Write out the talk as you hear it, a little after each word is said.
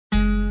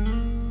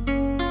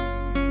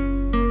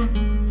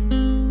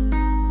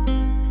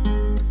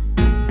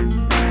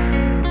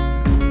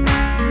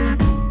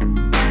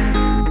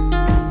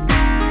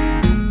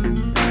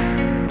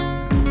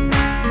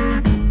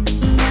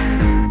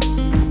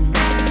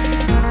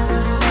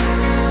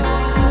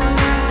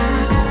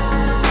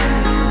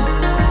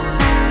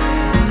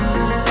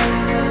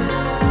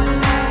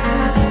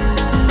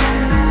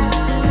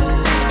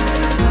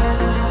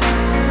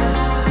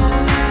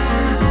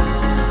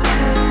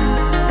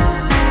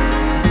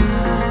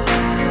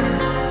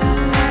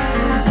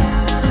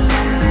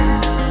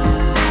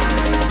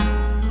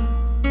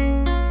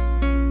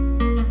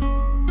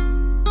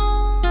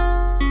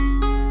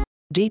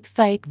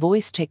Deepfake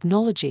voice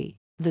technology,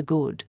 the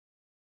good,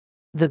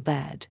 the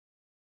bad,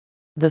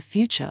 the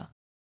future.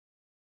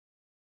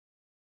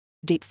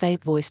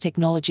 Deepfake voice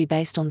technology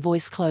based on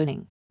voice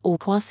cloning, or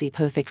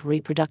quasi-perfect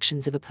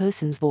reproductions of a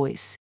person's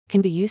voice,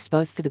 can be used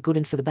both for the good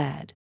and for the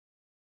bad.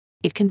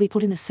 It can be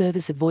put in the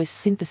service of voice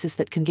synthesis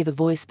that can give a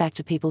voice back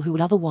to people who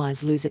would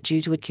otherwise lose it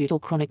due to acute or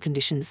chronic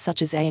conditions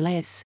such as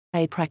ALS,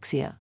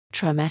 apraxia,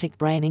 traumatic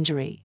brain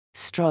injury,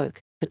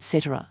 stroke,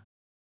 etc.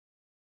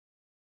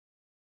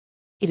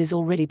 It is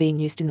already being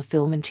used in the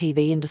film and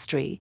TV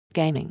industry,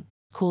 gaming,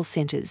 call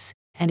centers,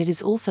 and it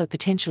is also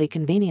potentially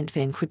convenient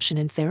for encryption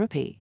and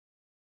therapy.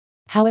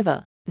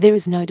 However, there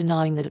is no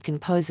denying that it can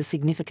pose a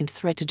significant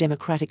threat to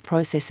democratic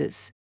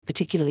processes,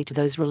 particularly to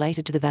those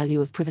related to the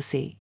value of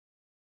privacy.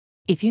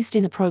 If used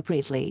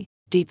inappropriately,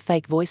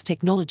 deepfake voice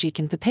technology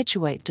can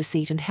perpetuate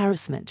deceit and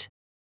harassment.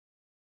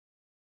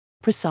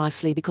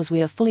 Precisely because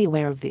we are fully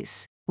aware of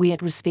this, we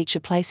at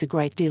Respeecher place a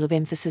great deal of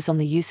emphasis on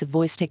the use of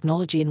voice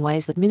technology in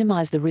ways that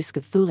minimize the risk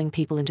of fooling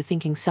people into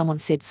thinking someone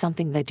said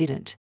something they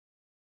didn't.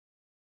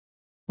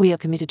 We are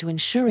committed to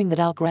ensuring that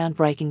our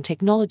groundbreaking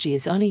technology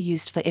is only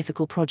used for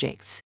ethical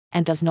projects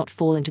and does not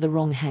fall into the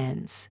wrong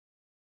hands.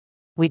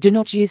 We do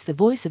not use the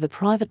voice of a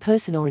private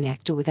person or an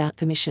actor without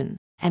permission,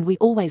 and we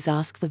always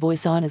ask the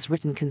voice owner's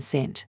written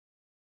consent.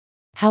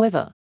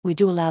 However, we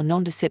do allow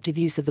non-deceptive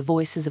use of the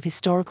voices of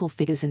historical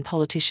figures and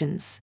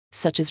politicians,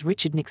 such as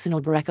Richard Nixon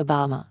or Barack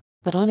Obama,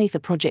 but only for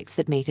projects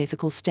that meet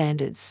ethical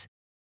standards.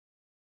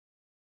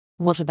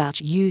 What about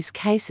use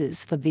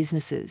cases for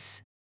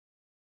businesses?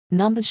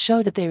 Numbers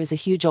show that there is a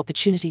huge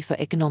opportunity for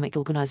economic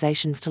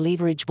organizations to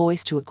leverage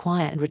voice to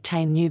acquire and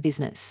retain new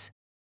business.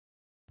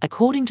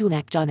 According to an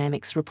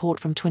AppDynamics report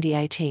from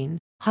 2018,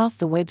 half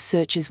the web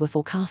searches were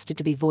forecasted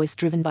to be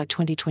voice-driven by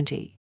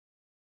 2020.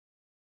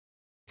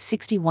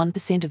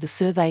 61% of the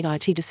surveyed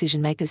IT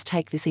decision-makers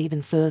take this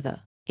even further,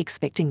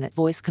 expecting that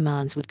voice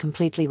commands would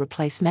completely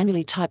replace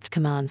manually typed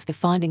commands for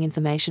finding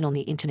information on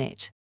the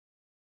internet.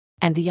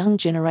 And the young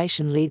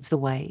generation leads the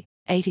way.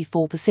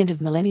 84% of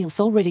millennials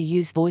already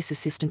use voice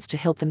assistants to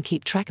help them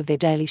keep track of their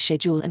daily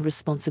schedule and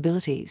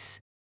responsibilities.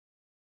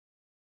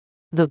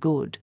 The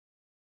good.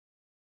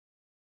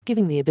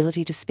 Giving the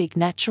ability to speak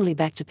naturally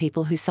back to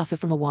people who suffer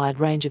from a wide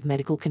range of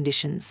medical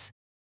conditions.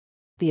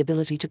 The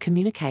ability to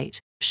communicate,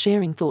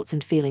 sharing thoughts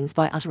and feelings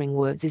by uttering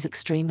words is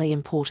extremely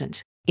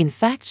important. In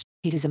fact,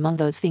 it is among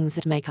those things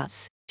that make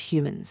us,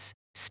 humans,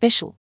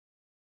 special.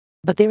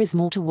 But there is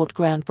more to what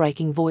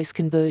groundbreaking voice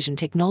conversion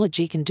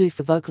technology can do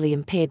for vocally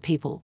impaired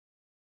people.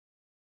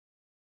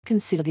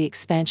 Consider the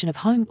expansion of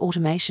home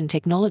automation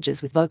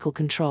technologies with vocal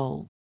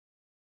control.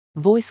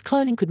 Voice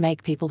cloning could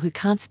make people who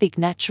can't speak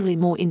naturally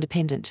more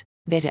independent,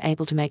 better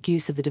able to make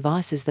use of the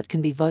devices that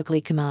can be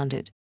vocally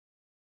commanded.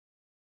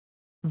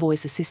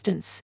 Voice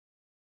assistants.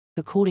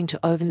 According to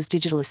Ovens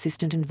Digital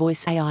Assistant and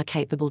Voice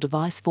AI-capable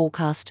device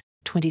forecast,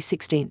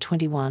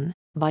 2016-21,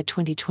 by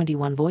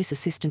 2021 voice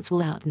assistants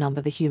will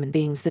outnumber the human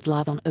beings that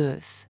live on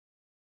Earth.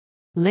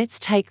 Let's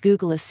take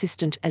Google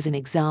Assistant as an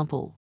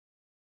example.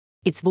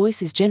 Its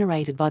voice is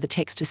generated by the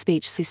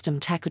text-to-speech system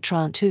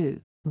Tacotran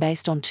 2,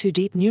 based on two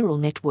deep neural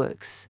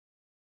networks.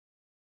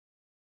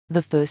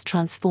 The first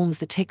transforms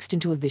the text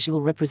into a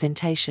visual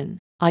representation,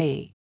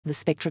 i.e., the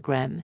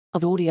spectrogram,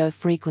 of audio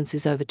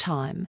frequencies over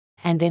time,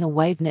 and then a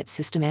WaveNet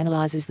system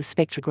analyzes the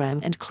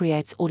spectrogram and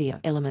creates audio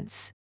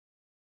elements.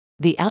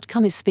 The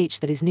outcome is speech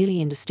that is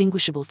nearly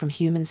indistinguishable from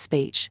human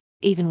speech,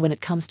 even when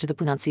it comes to the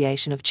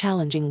pronunciation of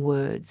challenging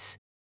words.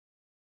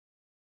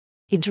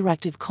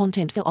 Interactive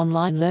content for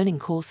online learning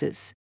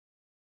courses.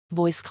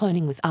 Voice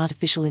cloning with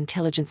artificial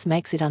intelligence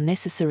makes it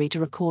unnecessary to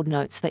record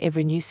notes for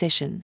every new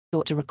session,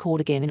 or to record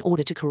again in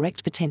order to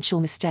correct potential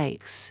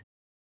mistakes.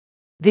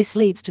 This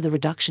leads to the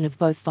reduction of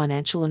both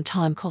financial and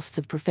time costs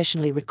of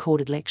professionally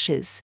recorded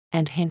lectures,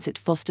 and hence it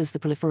fosters the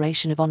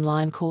proliferation of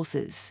online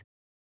courses.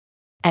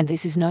 And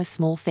this is no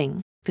small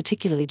thing,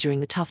 particularly during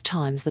the tough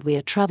times that we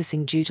are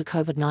traversing due to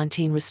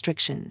COVID-19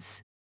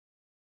 restrictions.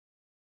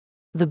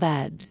 The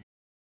bad.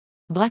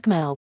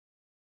 Blackmail.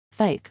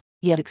 Fake,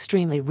 yet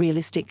extremely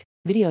realistic,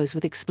 videos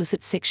with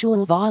explicit sexual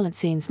or violent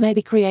scenes may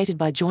be created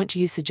by joint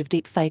usage of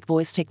deepfake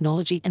voice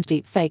technology and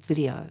deepfake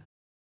video.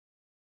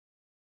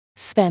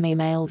 Spam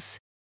emails.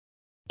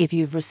 If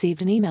you've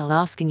received an email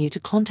asking you to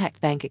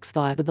contact BankX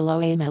via the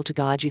below email to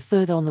guide you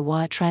further on the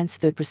wire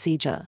transfer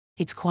procedure,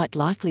 it's quite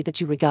likely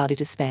that you regard it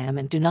as spam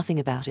and do nothing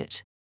about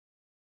it.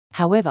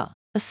 However,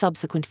 a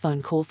subsequent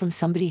phone call from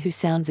somebody who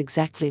sounds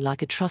exactly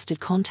like a trusted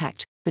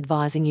contact,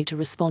 advising you to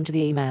respond to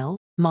the email,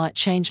 might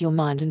change your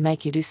mind and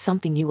make you do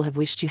something you will have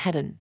wished you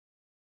hadn't.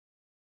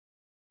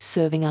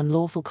 Serving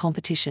unlawful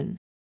competition.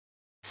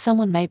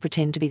 Someone may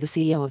pretend to be the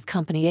CEO of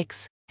Company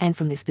X, and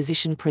from this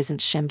position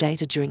present sham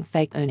data during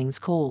fake earnings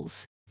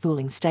calls,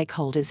 fooling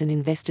stakeholders and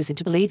investors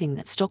into believing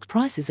that stock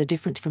prices are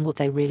different from what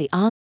they really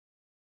are.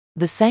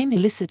 The same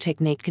illicit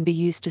technique can be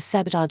used to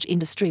sabotage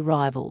industry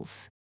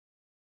rivals.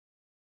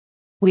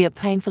 We are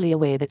painfully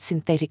aware that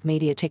synthetic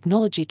media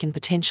technology can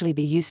potentially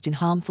be used in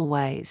harmful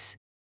ways.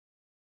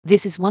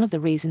 This is one of the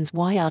reasons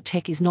why our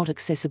tech is not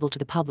accessible to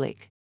the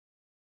public.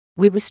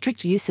 We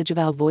restrict usage of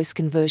our voice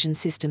conversion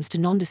systems to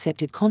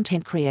non-deceptive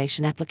content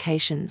creation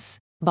applications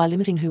by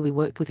limiting who we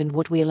work with and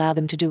what we allow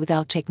them to do with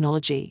our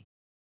technology.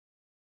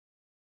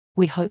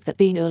 We hope that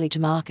being early to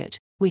market,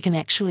 we can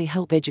actually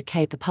help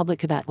educate the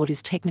public about what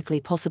is technically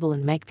possible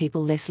and make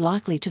people less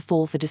likely to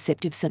fall for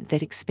deceptive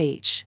synthetic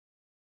speech.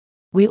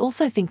 We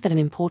also think that an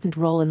important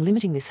role in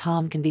limiting this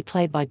harm can be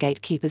played by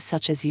gatekeepers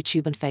such as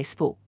YouTube and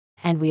Facebook,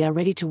 and we are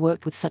ready to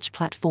work with such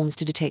platforms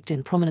to detect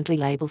and prominently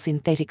label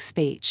synthetic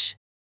speech.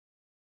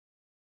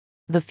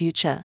 The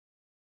future.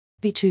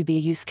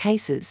 B2B use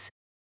cases.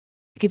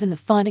 Given the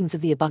findings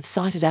of the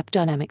above-cited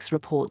AppDynamics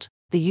report,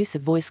 the use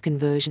of voice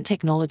conversion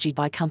technology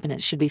by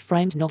companies should be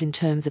framed not in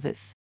terms of if,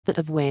 but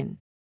of when.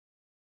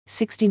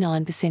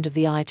 69% of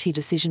the IT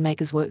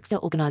decision-makers work for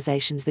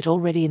organizations that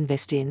already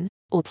invest in,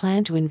 or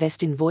plan to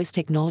invest in voice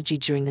technology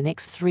during the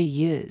next 3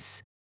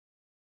 years.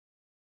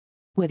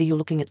 Whether you're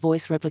looking at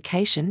voice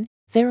replication,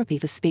 therapy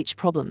for speech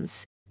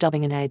problems,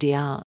 dubbing and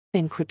ADR,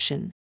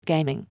 encryption,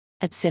 gaming,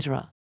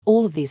 etc.,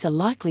 all of these are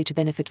likely to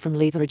benefit from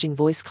leveraging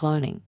voice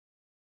cloning.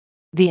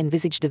 The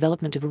envisaged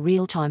development of a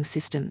real-time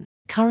system,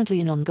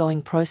 currently an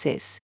ongoing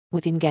process,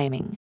 within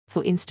gaming,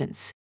 for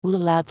instance, will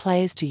allow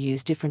players to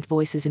use different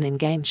voices in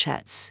in-game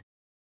chats.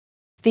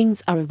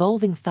 Things are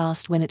evolving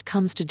fast when it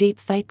comes to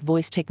deepfake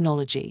voice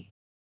technology.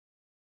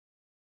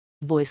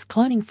 Voice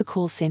cloning for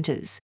call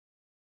centers.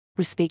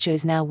 Respeecher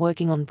is now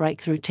working on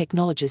breakthrough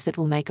technologies that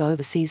will make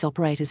overseas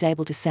operators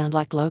able to sound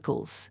like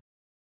locals.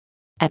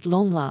 At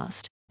long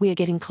last, we are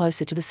getting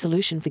closer to the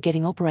solution for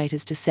getting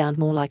operators to sound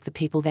more like the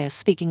people they are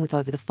speaking with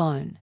over the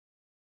phone.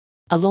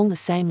 Along the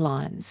same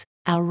lines,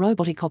 our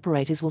robotic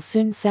operators will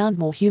soon sound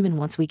more human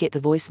once we get the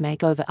voice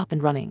makeover up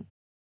and running.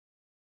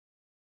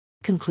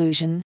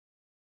 Conclusion.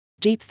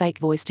 Deepfake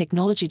voice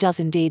technology does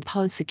indeed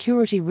pose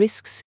security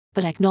risks,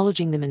 but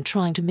acknowledging them and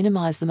trying to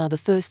minimize them are the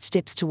first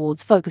steps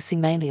towards focusing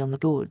mainly on the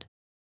good.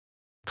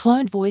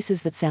 Cloned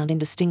voices that sound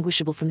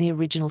indistinguishable from the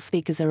original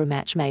speakers are a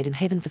match made in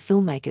heaven for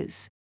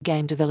filmmakers,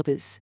 game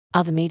developers,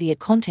 other media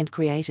content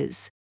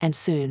creators, and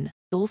soon,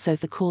 also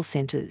for call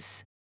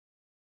centers.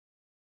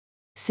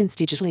 Since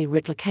digitally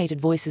replicated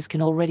voices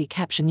can already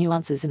capture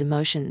nuances and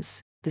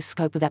emotions, the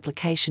scope of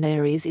application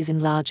areas is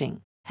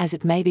enlarging, as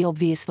it may be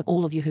obvious for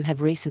all of you who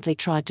have recently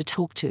tried to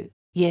talk to,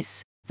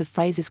 yes, the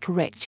phrase is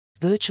correct,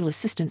 virtual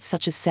assistants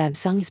such as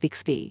Samsung's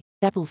Bixby,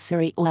 Apple's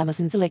Siri or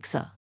Amazon's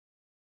Alexa.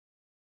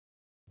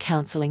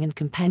 Counseling and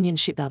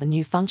companionship are the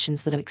new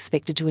functions that are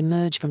expected to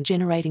emerge from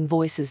generating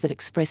voices that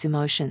express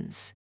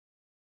emotions.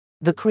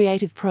 The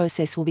creative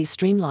process will be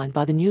streamlined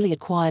by the newly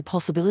acquired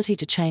possibility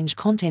to change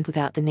content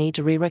without the need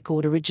to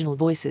re-record original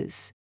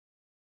voices.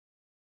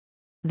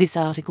 This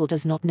article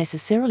does not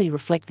necessarily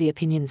reflect the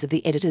opinions of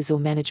the editors or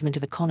management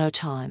of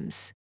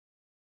Econotimes.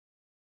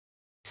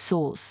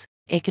 Source: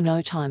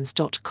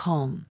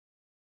 econotimes.com